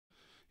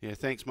Yeah,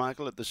 thanks,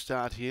 Michael. At the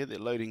start here, they're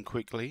loading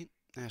quickly.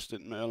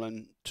 Aston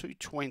Merlin,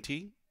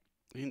 $2.20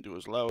 into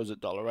as low as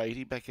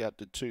 $1.80, back out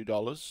to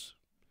 $2.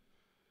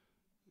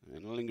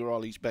 And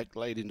Lingaroli's back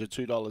late into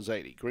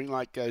 $2.80. Green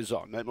light goes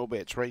on. No more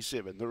bets. Race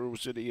 7. The Rural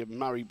City of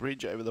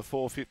Murray-Bridge over the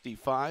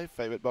 455.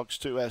 Favourite box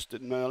 2,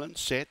 Aston Merlin.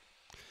 Set.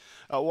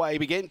 Away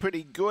began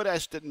pretty good.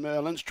 Aston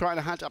Merlin's trying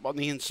to hunt up on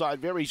the inside.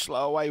 Very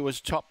slow. Away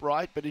was top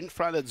right, but in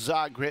front of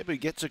Zagreb, who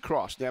gets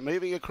across. Now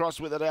moving across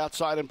with it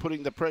outside and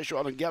putting the pressure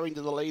on and going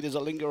to the lead is a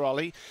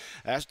Lingaroli.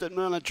 Aston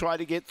Merlin tried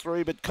to get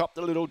through, but copped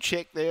a little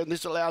check there, and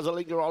this allows a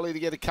Lingaroli to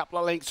get a couple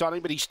of lengths on him,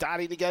 but he's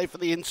starting to go for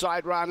the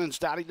inside run and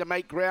starting to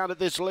make ground at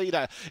this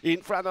leader.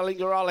 In front of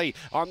Lingaroli.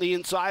 On the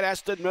inside,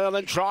 Aston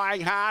Merlin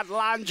trying hard,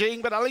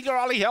 lunging, but a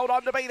Lingaroli held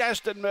on to beat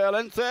Aston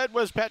Merlin. Third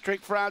was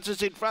Patrick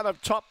Francis in front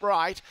of top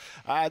right.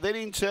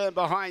 Then in turn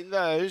behind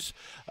those,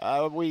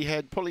 we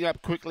had pulling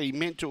up quickly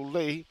Mental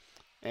Lee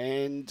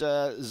and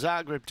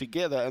Zagreb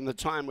together, and the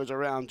time was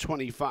around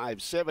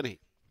 25.70.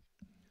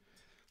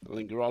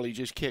 Lingaroli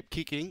just kept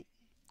kicking.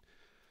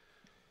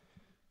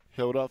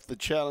 Held off the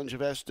challenge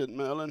of Aston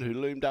Merlin, who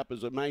loomed up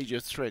as a major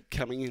threat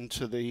coming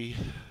into the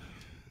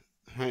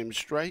home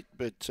straight,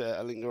 but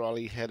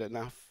Lingaroli had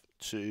enough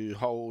to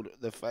hold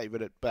the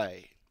favourite at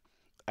bay.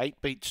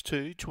 8 beats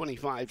 2,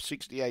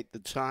 25.68 the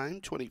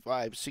time,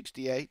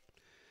 25.68.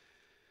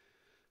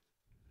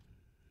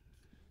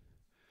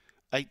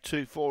 8,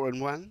 2, 4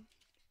 and 1.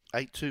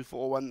 8, 2,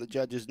 4, 1 the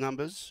judges'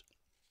 numbers.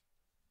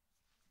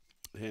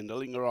 And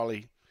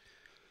Lingaroli,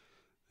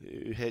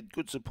 who had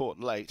good support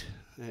late,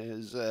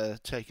 has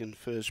taken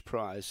first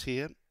prize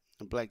here.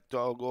 A Black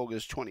Dog,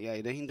 August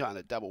 2018, done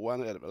at double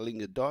one out of a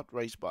Linga Dot,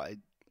 raced by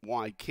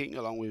Y King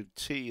along with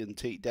T and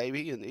T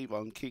Davey, and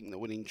Yvonne King, the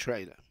winning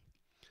trainer.